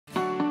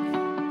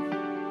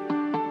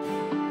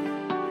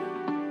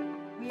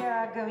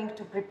going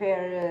to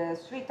prepare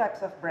 3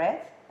 types of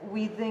bread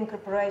with the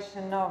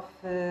incorporation of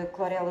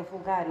Chlorella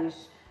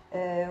vulgaris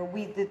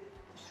with the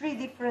 3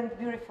 different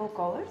beautiful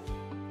colors.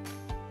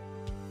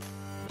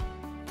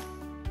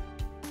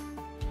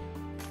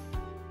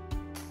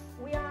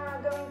 We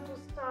are going to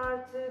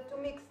start to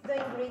mix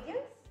the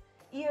ingredients.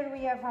 Here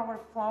we have our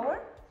flour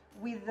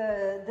with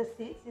the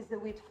seeds, is the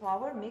wheat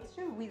flour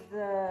mixture with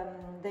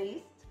the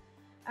yeast.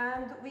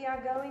 And we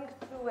are going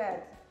to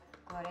add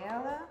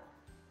Chlorella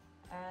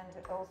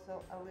and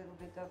also a little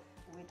bit of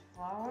wheat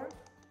flour.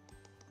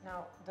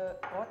 Now the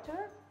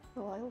water,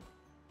 the oil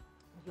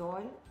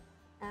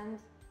and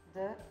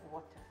the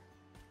water.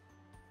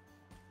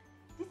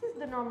 This is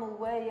the normal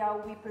way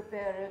how we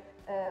prepare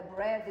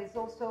bread.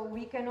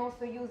 We can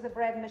also use a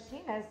bread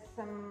machine as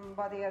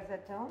somebody has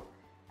at home.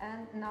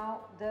 And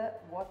now the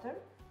water.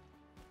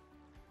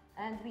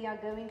 And we are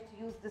going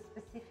to use the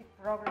specific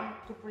program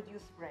to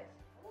produce bread.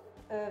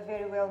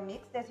 Very well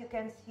mixed, as you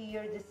can see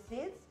here, the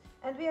seeds,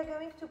 and we are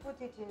going to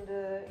put it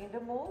in the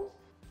mold.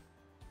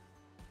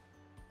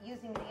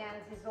 Using the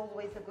hands is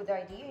always a good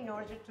idea in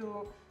order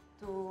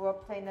to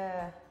obtain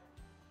a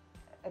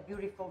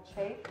beautiful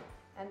shape,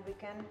 and we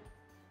can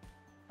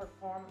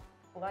perform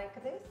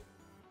like this.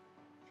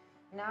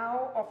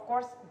 Now, of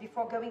course,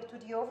 before going to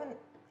the oven,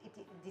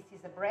 this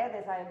is a bread,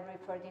 as I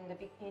referred in the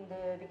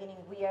beginning.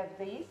 We have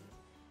the yeast.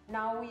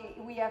 Now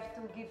we have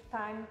to give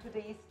time to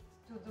the yeast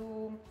to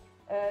do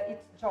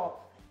its job.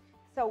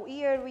 So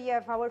here we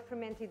have our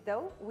fermented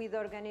dough with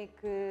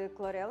organic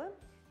chlorella,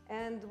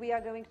 and we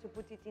are going to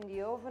put it in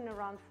the oven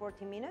around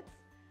 40 minutes,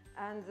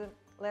 and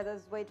let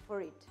us wait for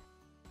it.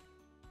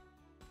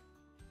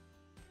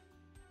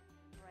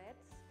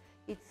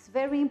 It's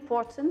very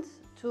important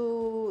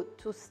to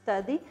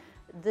study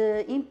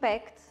the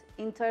impact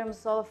in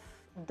terms of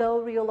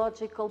dough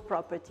rheological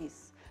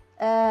properties.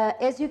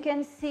 As you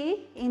can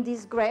see in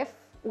this graph,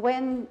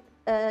 when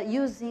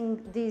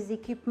using this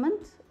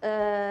equipment,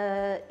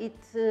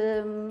 it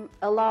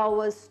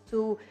allows us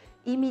to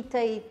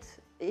imitate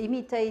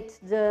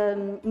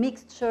the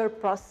mixture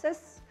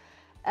process.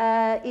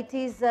 It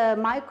is a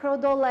micro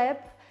dough lab,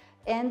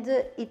 and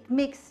it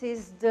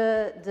mixes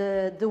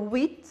the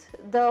wheat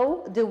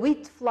dough, the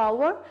wheat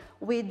flour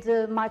with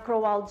the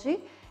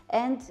microalgae,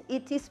 and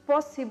it is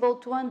possible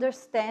to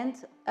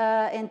understand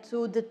and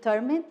to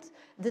determine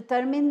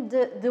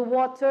the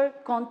water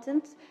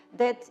content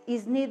that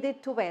is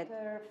needed to add.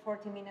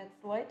 40 minutes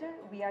later,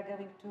 we are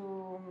going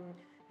to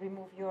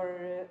remove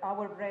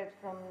our bread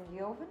from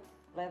the oven.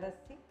 Let us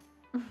see.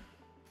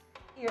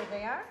 Here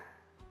they are,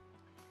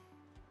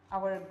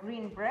 our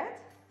green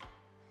bread.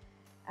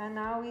 And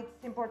now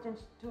it's important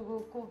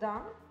to cool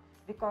down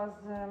because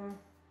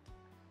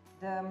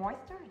the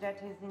moisture that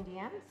is in the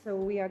end. So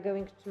we are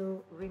going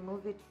to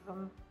remove it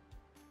from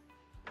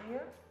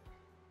here.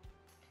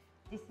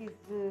 This is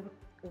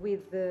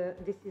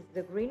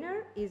the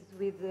greener, is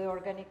with the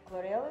organic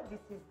chlorella. This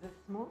is the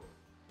smooth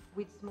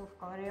with smooth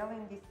chlorella,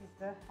 and this is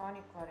the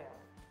honey chlorella.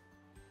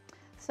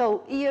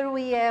 So here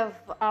we have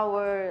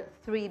our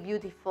 3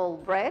 beautiful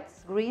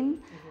breads,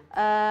 green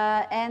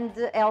and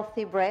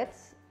healthy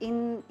breads.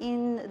 In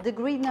the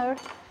greener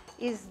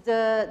is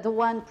the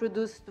one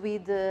produced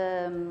with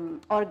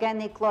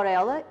organic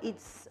chlorella.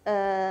 It's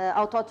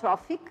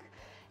autotrophic,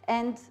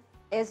 and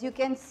as you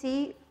can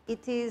see,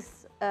 it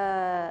is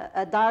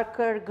a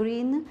darker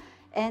green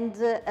and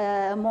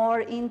a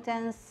more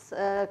intense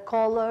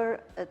color,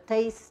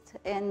 taste,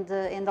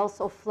 and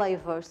also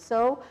flavor.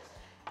 So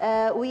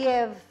we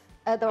have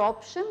other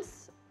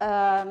options.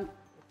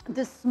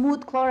 The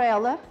smooth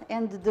chlorella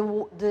and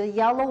the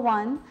yellow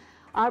one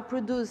are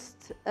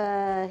produced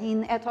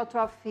in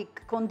heterotrophic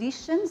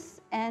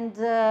conditions, and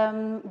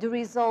the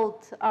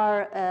result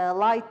are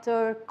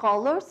lighter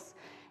colors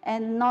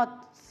and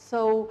not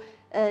so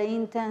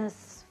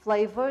intense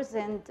flavors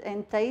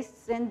and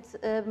tastes, and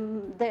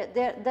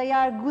they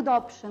are good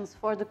options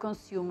for the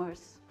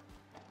consumers.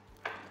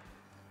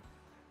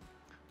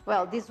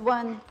 Well, this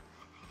one,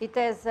 it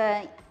has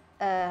a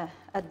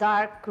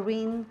dark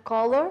green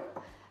color.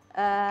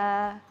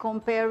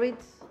 Compare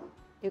it,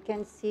 you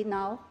can see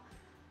now,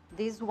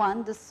 this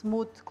one, the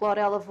Smooth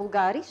Chlorella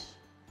vulgaris.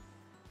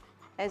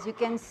 As you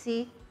can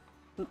see,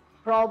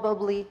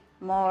 probably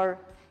more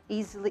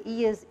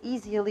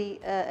easily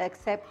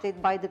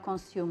accepted by the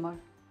consumer.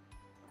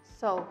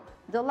 So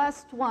the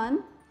last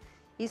one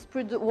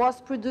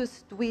was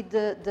produced with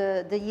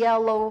the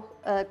yellow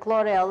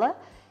chlorella.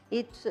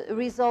 It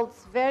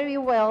results very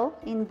well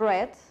in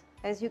bread,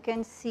 as you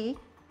can see.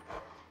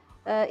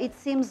 It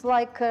seems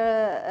like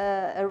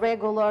a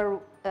regular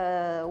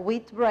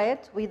wheat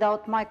bread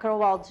without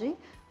microalgae.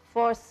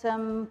 For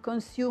some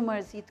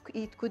consumers,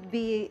 it could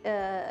be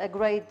a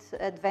great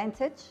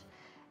advantage,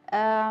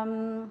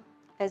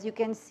 as you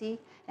can see,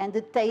 and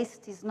the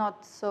taste is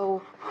not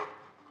so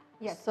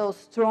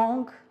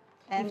strong.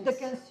 And if the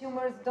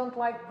consumers don't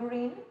like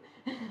green,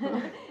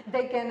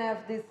 they can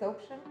have this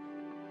option.